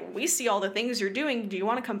 and they're like, we see all the things you're doing. Do you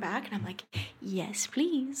want to come back? And I'm like, yes,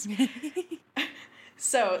 please.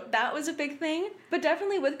 So that was a big thing. But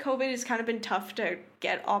definitely with COVID, it's kind of been tough to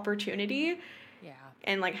get opportunity. Yeah.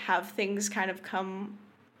 And like have things kind of come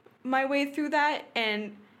my way through that.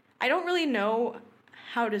 And I don't really know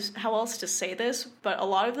how else to say this, but a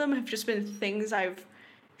lot of them have just been things I've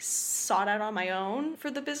sought out on my own for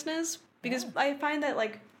the business. Because I find that,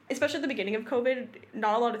 like, especially at the beginning of COVID,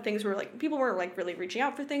 not a lot of things were, like, people weren't, like, really reaching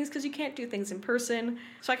out for things because you can't do things in person.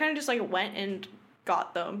 So I kind of just, like, went and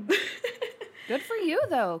got them. Good for you,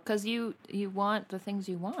 though, because you want the things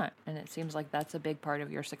you want, and it seems like that's a big part of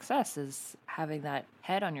your success is having that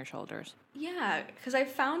head on your shoulders. Yeah, because I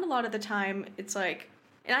found a lot of the time it's like,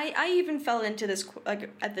 and I even fell into this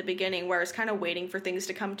like at the beginning where I was kind of waiting for things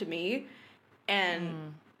to come to me,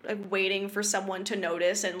 and like waiting for someone to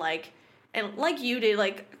notice and like you did,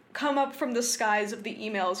 like come up from the skies of the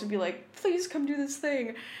emails and be like, please come do this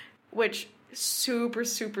thing, which super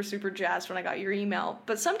super super jazzed when I got your email.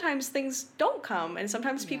 But sometimes things don't come, and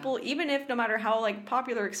sometimes people, even if no matter how like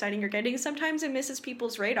popular or exciting you're getting, sometimes it misses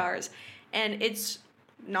people's radars, and it's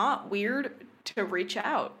not weird to reach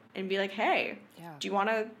out and be like, hey, do you want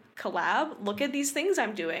to collab? Look at these things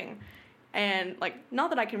I'm doing. And like, not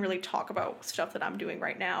that I can really talk about stuff that I'm doing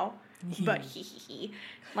right now, but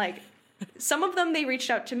like some of them, they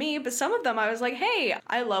reached out to me, but some of them I was like, hey,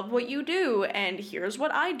 I love what you do, and here's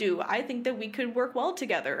what I do. I think that we could work well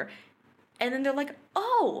together. And then they're like,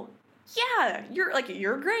 oh, yeah,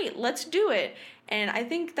 you're great. Let's do it. And I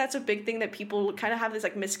think that's a big thing that people kind of have this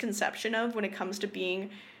like misconception of when it comes to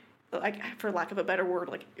being, like, for lack of a better word,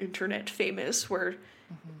 like internet famous, where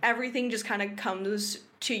everything just kind of comes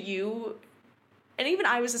to you. And even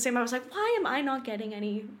I was the same. I was like, why am I not getting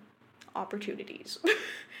any opportunities?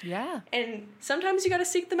 Yeah. And sometimes you got to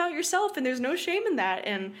seek them out yourself, and there's no shame in that.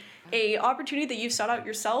 And a opportunity that you've sought out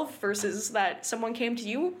yourself versus that someone came to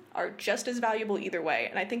you are just as valuable either way.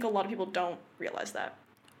 And I think a lot of people don't realize that.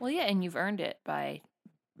 Well, yeah, and you've earned it by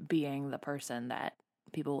being the person that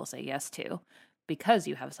people will say yes to because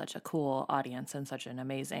you have such a cool audience and such an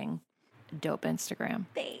amazing, dope Instagram.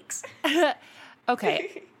 Thanks.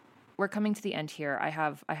 Okay. We're coming to the end here. I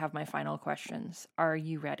have my final questions. Are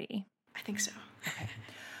you ready? I think so. Okay.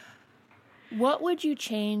 What would you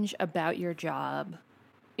change about your job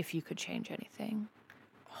if you could change anything?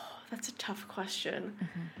 Oh, that's a tough question.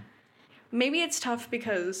 Maybe it's tough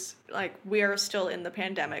because, like, we are still in the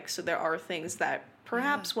pandemic, so there are things that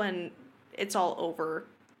perhaps when it's all over,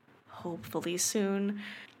 hopefully soon,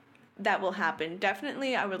 that will happen.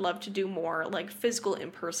 Definitely, I would love to do more, like, physical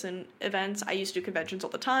in-person events. I used to do conventions all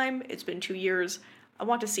the time. It's been 2 years. I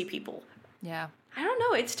want to see people. Yeah. I don't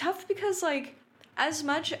know. It's tough because, like, as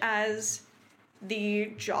much as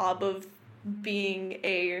the job of being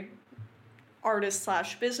a artist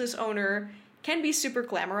slash business owner can be super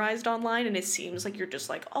glamorized online, and it seems like you're just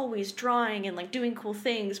like always drawing and like doing cool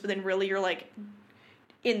things, but then really you're like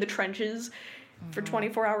in the trenches for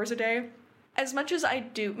 24 hours a day. As much as I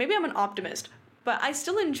do, maybe I'm an optimist, but I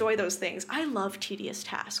still enjoy those things. I love tedious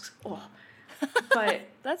tasks. Oh, but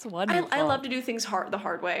that's wonderful. I love to do things the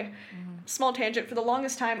hard way. Small tangent, for the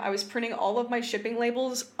longest time, I was printing all of my shipping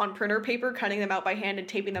labels on printer paper, cutting them out by hand and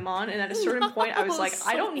taping them on, and at a certain point, I was like,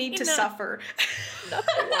 I don't need to suffer.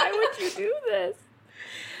 Why would you do this?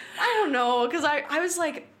 I don't know, because I was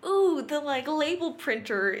like, ooh, the, like, label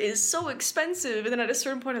printer is so expensive, and then at a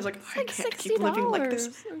certain point, I was like, I can't keep living like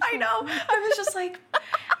this. I know, I was just like...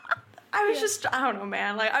 I don't know,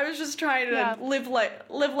 man. Like, I was just trying to live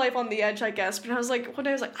life on the edge, I guess. But I was like, one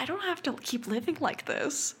day I was like, I don't have to keep living like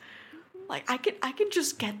this. Like, I can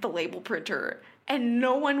just get the label printer, and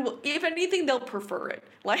no one will. If anything, they'll prefer it.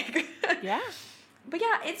 Like, yeah. But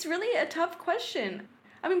yeah, it's really a tough question.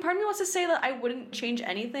 I mean, part of me wants to say that I wouldn't change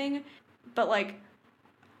anything, but like,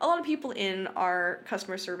 a lot of people in our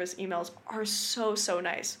customer service emails are so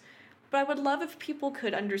nice. But I would love if people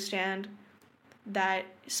could understand that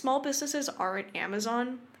small businesses aren't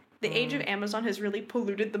Amazon. The age of Amazon has really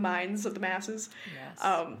polluted the minds of the masses. Yes.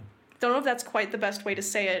 Don't know if that's quite the best way to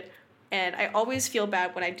say it, and I always feel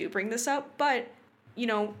bad when I do bring this up, but, you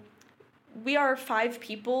know, we are 5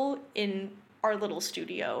 people in our little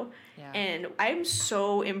studio, and I'm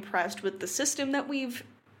so impressed with the system that we've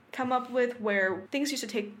come up with, where things used to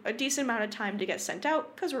take a decent amount of time to get sent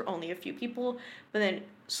out because we're only a few people, but then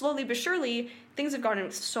slowly but surely things have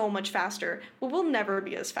gotten so much faster. But we'll never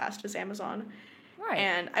be as fast as Amazon, right?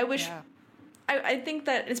 And I wish I think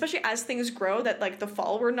that, especially as things grow, that like the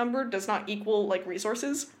follower number does not equal like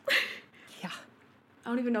resources. Yeah, I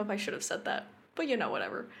don't even know if I should have said that, but you know,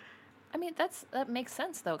 whatever. I mean, that makes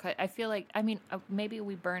sense, though. I feel like, I mean, maybe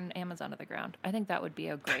we burn Amazon to the ground. I think that would be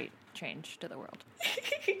a great change to the world.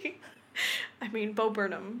 I mean, Bo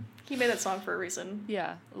Burnham, he made that song for a reason.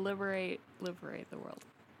 Yeah, liberate the world.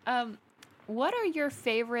 What are your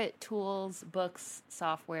favorite tools, books,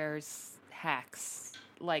 softwares, hacks?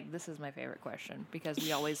 Like, this is my favorite question, because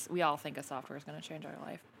we all think a software is going to change our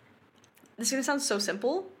life. This is going to sound so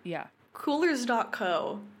simple. Yeah.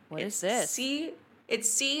 Coolors.co. What is this?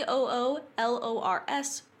 It's COOLORS.co.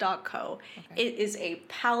 Okay. It is a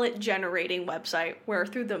palette generating website where,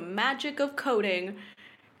 through the magic of coding,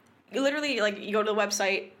 you literally, like, you go to the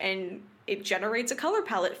website and it generates a color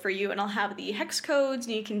palette for you, and I'll have the hex codes,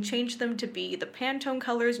 and you can change them to be the Pantone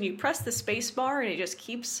colors, and you press the space bar, and it just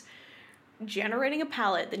keeps generating a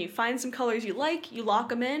palette. Then you find some colors you like, you lock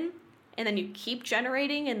them in, and then you keep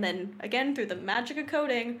generating, and then, again, through the magic of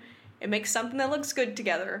coding, it makes something that looks good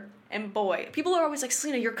together. And boy, people are always like,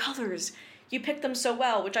 Selena, your colors, you pick them so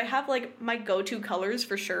well, which I have, like, my go-to colors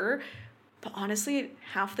for sure, but honestly,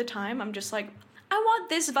 half the time, I'm just like, I want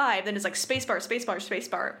this vibe. Then it's like spacebar, spacebar,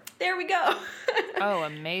 spacebar. There we go. Oh,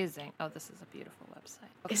 amazing. Oh, this is a beautiful website.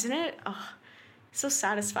 Okay. Isn't it? Oh, so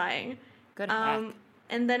satisfying. Good hack.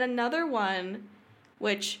 And then another one,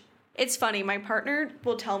 which it's funny, my partner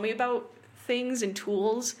will tell me about things and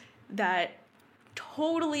tools that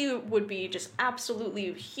totally would be just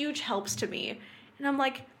absolutely huge helps to me. And I'm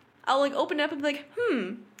like, I'll like open it up and be like,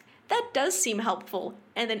 that does seem helpful.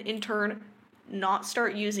 And then in turn, not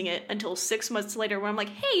start using it until 6 months later when I'm like,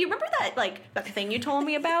 hey, you remember that, like, that thing you told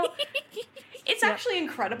me about? It's actually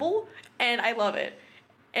incredible, and I love it.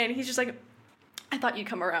 And he's just like, I thought you'd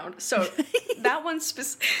come around. So that one's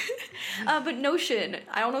but Notion,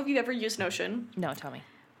 I don't know if you've ever used Notion. No, tell me.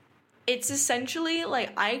 It's essentially,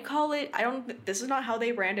 like, I call it, this is not how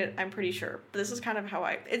they brand it, I'm pretty sure, but this is kind of how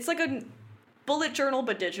it's like a bullet journal,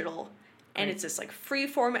 but digital. And it's this, like, free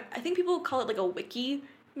form, I think people call it, like, a wiki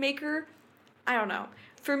maker. I don't know.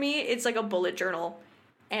 For me, it's like a bullet journal,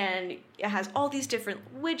 and it has all these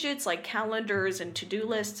different widgets, like calendars and to-do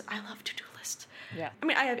lists. I love to-do lists. Yeah. I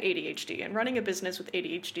mean, I have ADHD, and running a business with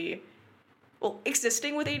ADHD, well,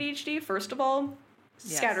 existing with ADHD, first of all,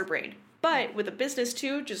 scatterbrained. But with a business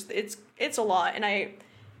too, just it's a lot. And I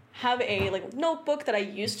have a like notebook that I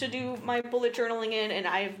used to do my bullet journaling in, and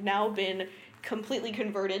I've now been completely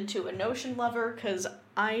converted to a Notion lover because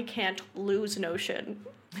I can't lose Notion.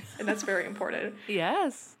 And that's very important.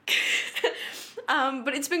 Yes.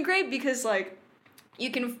 But it's been great because, like,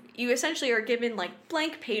 you essentially are given, like,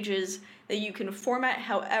 blank pages that you can format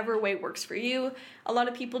however way works for you. A lot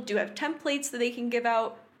of people do have templates that they can give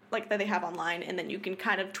out, like, that they have online, and then you can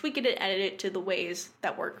kind of tweak it and edit it to the ways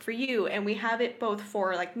that work for you. And we have it both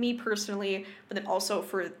for, like, me personally, but then also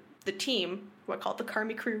for the team, what I call it the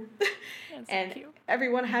Carmi crew. And cute.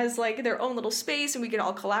 Everyone has like their own little space, and we can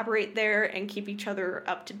all collaborate there and keep each other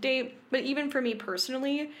up to date. But even for me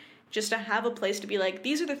personally, just to have a place to be like,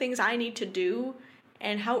 these are the things I need to do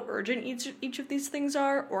and how urgent each of these things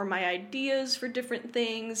are, or my ideas for different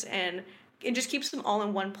things, and it just keeps them all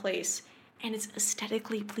in one place. And it's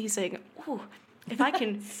aesthetically pleasing. Ooh, if I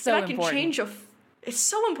can, so if I can change it's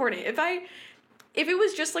so important. If it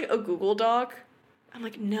was just like a Google Doc, I'm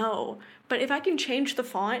like, no. But if I can change the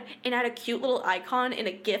font and add a cute little icon and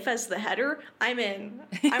a GIF as the header, I'm in.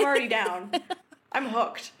 I'm already down. I'm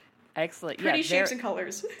hooked. Excellent. Pretty shapes and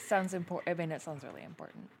colors. Sounds important. I mean, it sounds really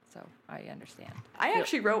important. So I understand. I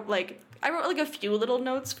actually wrote a few little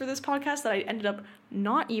notes for this podcast that I ended up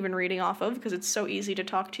not even reading off of because it's so easy to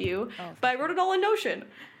talk to you. Oh, but I wrote it all in Notion.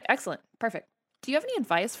 Excellent. Perfect. Do you have any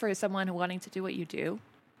advice for someone wanting to do what you do?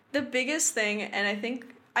 The biggest thing, and I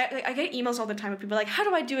think I get emails all the time of people like, how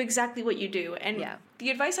do I do exactly what you do? And the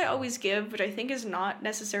advice I always give, which I think is not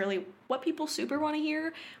necessarily what people super want to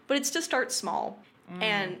hear, but it's to start small.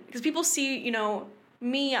 And because people see, you know,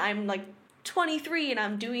 me, I'm like 23 and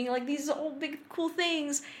I'm doing like these old big cool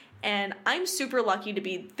things. And I'm super lucky to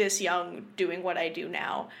be this young doing what I do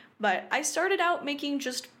now. But I started out making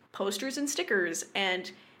just posters and stickers, and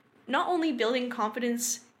not only building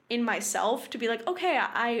confidence in myself to be like, okay,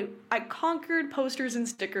 I conquered posters and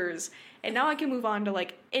stickers, and now I can move on to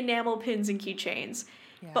like enamel pins and keychains.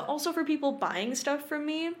 But also for people buying stuff from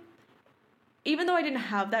me, even though I didn't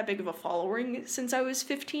have that big of a following since I was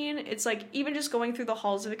 15, it's like even just going through the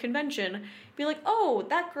halls of a convention, be like, oh,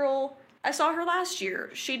 that girl, I saw her last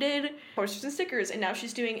year. She did posters and stickers, and now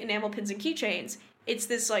she's doing enamel pins and keychains. It's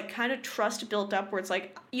this like kind of trust built up where it's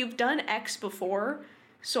like, you've done X before,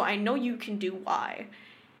 so I know you can do Y.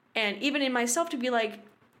 And even in myself to be like,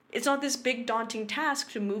 it's not this big daunting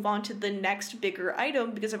task to move on to the next bigger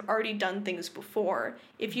item because I've already done things before.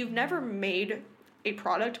 If you've never made a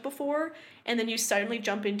product before and then you suddenly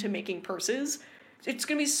jump into making purses, it's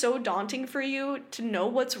going to be so daunting for you to know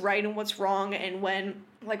what's right and what's wrong and when,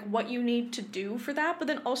 like, what you need to do for that. But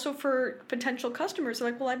then also for potential customers,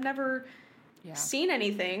 they're like, well, I've never seen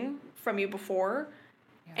anything from you before.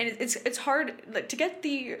 And it's hard, like, to get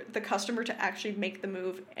the customer to actually make the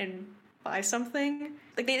move and buy something.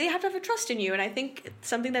 Like, they have to have a trust in you. And I think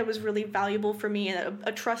something that was really valuable for me, and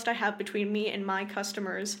a trust I have between me and my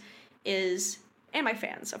customers is, and my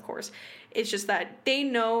fans, of course, it's just that they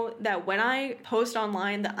know that when I post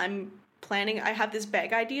online that I'm planning, I have this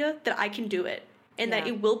bag idea, that I can do it. And that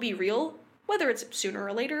it will be real. whether it's sooner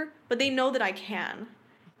or later, but they know that I can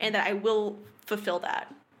and that I will fulfill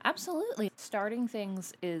that. Absolutely. Starting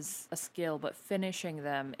things is a skill, but finishing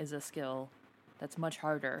them is a skill that's much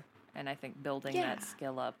harder. And I think building that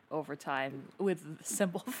skill up over time with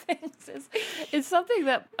simple things is something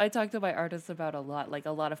that I talk to my artists about a lot. Like,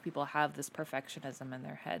 a lot of people have this perfectionism in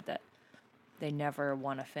their head that they never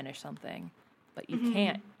want to finish something. But you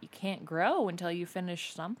can't grow until you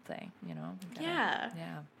finish something, you know? Yeah.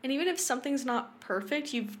 And even if something's not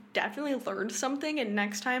perfect, you've definitely learned something, and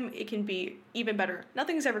next time it can be even better.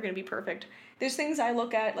 Nothing's ever going to be perfect. There's things I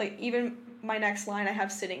look at, like even my next line I have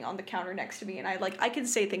sitting on the counter next to me, and I can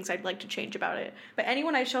say things I'd like to change about it. But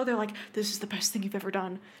anyone I show, they're like, this is the best thing you've ever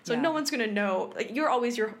done. So no one's going to know. Like, you're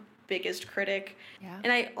always your biggest critic. Yeah.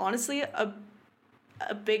 And I honestly, a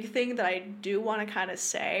big thing that I do want to kind of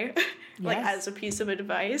say, like as a piece of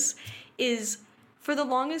advice, is for the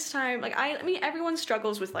longest time, like I mean, everyone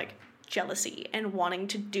struggles with like jealousy and wanting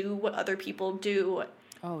to do what other people do.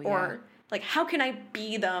 Or like, how can I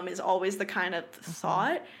be them is always the kind of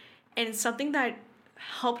thought. And something that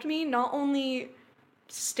helped me not only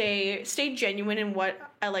stay genuine in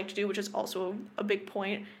what I like to do, which is also a big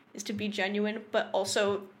point, is to be genuine, but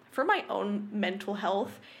also for my own mental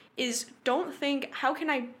health, is don't think, how can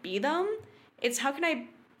I be them? It's how can I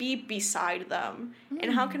be beside them?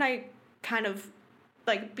 And how can I kind of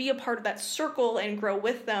like be a part of that circle and grow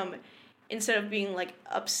with them instead of being like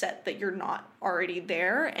upset that you're not already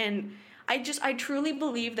there. And I truly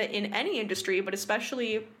believe that in any industry, but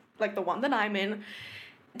especially like the one that I'm in,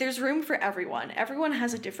 there's room for everyone. Everyone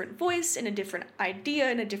has a different voice and a different idea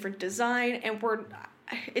and a different design, and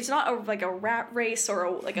it's not a rat race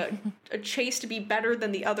or a chase to be better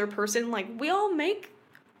than the other person. Like,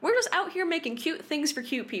 we're just out here making cute things for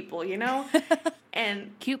cute people, you know?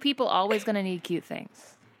 And cute people always going to need cute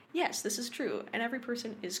things. Yes, this is true. And every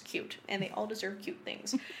person is cute, and they all deserve cute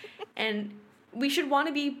things. And we should want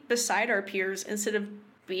to be beside our peers instead of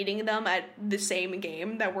beating them at the same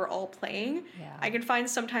game that we're all playing. Yeah. I can find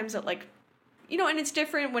sometimes that, like, you know, and it's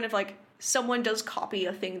different when if like someone does copy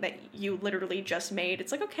a thing that you literally just made.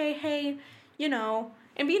 It's like, okay, hey, you know,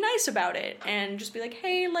 and be nice about it and just be like,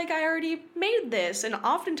 hey, like, I already made this. And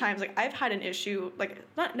oftentimes, like, I've had an issue, like,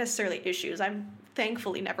 not necessarily issues. I've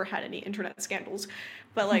thankfully never had any internet scandals,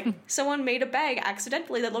 but like someone made a bag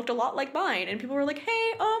accidentally that looked a lot like mine, and people were like,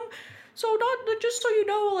 hey, so just so you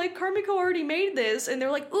know, like, Karmiko already made this, and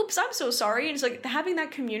they're like, oops, I'm so sorry. And it's like having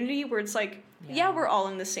that community where it's like, yeah, we're all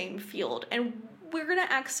in the same field, and we're gonna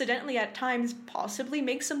accidentally at times possibly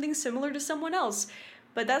make something similar to someone else,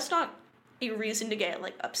 but that's not a reason to get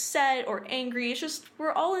like upset or angry. It's just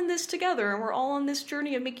we're all in this together, and we're all on this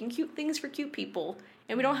journey of making cute things for cute people,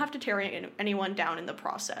 and we don't have to tear anyone down in the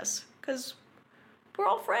process because we're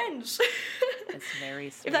all friends. It's very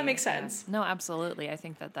sweet. If that makes sense. Yeah. No, absolutely. I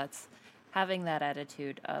think that's having that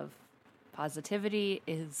attitude of positivity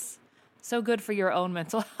is so good for your own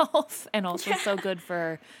mental health, and also so good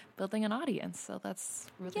for building an audience. So that's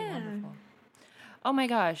really wonderful. Oh my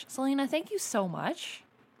gosh, Selena, thank you so much.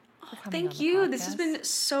 Thank you. This has been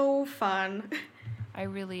so fun. I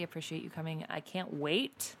really appreciate you coming. I can't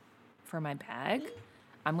wait for my bag.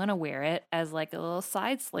 I'm going to wear it as like a little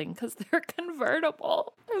side sling because they're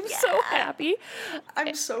convertible. I'm so happy.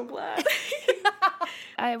 I'm so glad.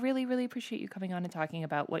 I really, really appreciate you coming on and talking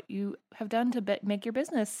about what you have done to make your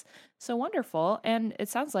business so wonderful. And it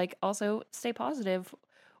sounds like also stay positive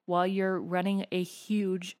while you're running a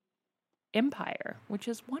huge empire, which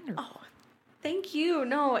is wonderful. Oh, thank you.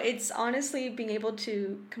 No, it's honestly being able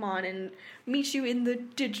to come on and meet you in the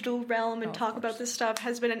digital realm and talk about this stuff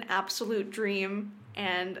has been an absolute dream.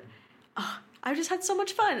 And I've just had so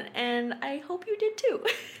much fun, and I hope you did too.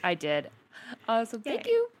 I did. Awesome. Thank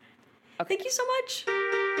you. Okay. Thank you so much.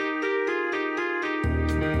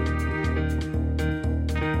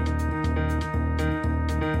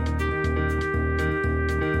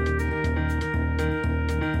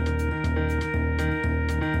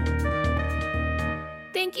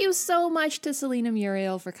 Thank you so much to Selena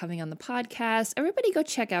Muriel for coming on the podcast. Everybody go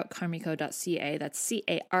check out Karmiko.ca. That's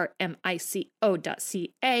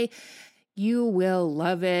Carmico.ca. You will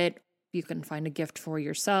love it. You can find a gift for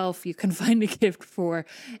yourself. You can find a gift for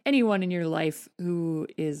anyone in your life who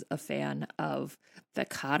is a fan of the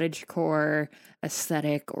cottagecore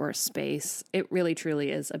aesthetic or space. It really,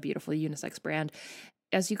 truly is a beautiful unisex brand.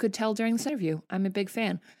 As you could tell during this interview, I'm a big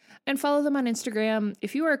fan. And follow them on Instagram.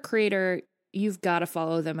 If you are a creator, you've got to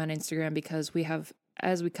follow them on Instagram because we have,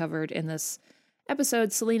 as we covered in this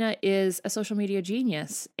episode, Selena is a social media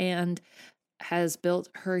genius and has built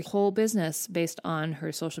her whole business based on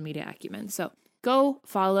her social media acumen. So go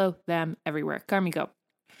follow them everywhere. Karmiko.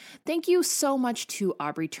 Thank you so much to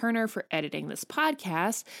Aubrey Turner for editing this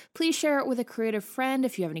podcast. Please share it with a creative friend.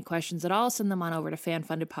 If you have any questions at all, send them on over to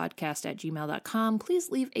fanfundedpodcast@gmail.com. Please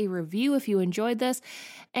leave a review if you enjoyed this.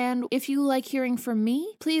 And if you like hearing from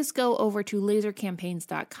me, please go over to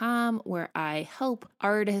lasercampaigns.com where I help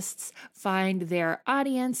artists find their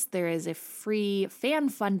audience. There is a free fan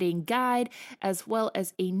funding guide as well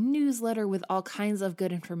as a newsletter with all kinds of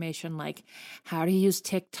good information like how to use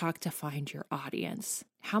TikTok to find your audience,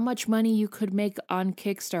 how much money you could make on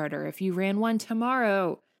Kickstarter if you ran one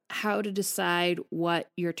tomorrow, how to decide what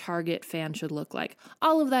your target fan should look like.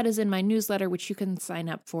 All of that is in my newsletter, which you can sign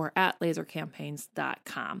up for at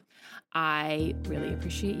lasercampaigns.com. I really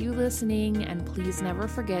appreciate you listening, and please never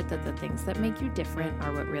forget that the things that make you different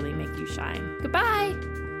are what really make you shine.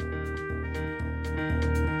 Goodbye!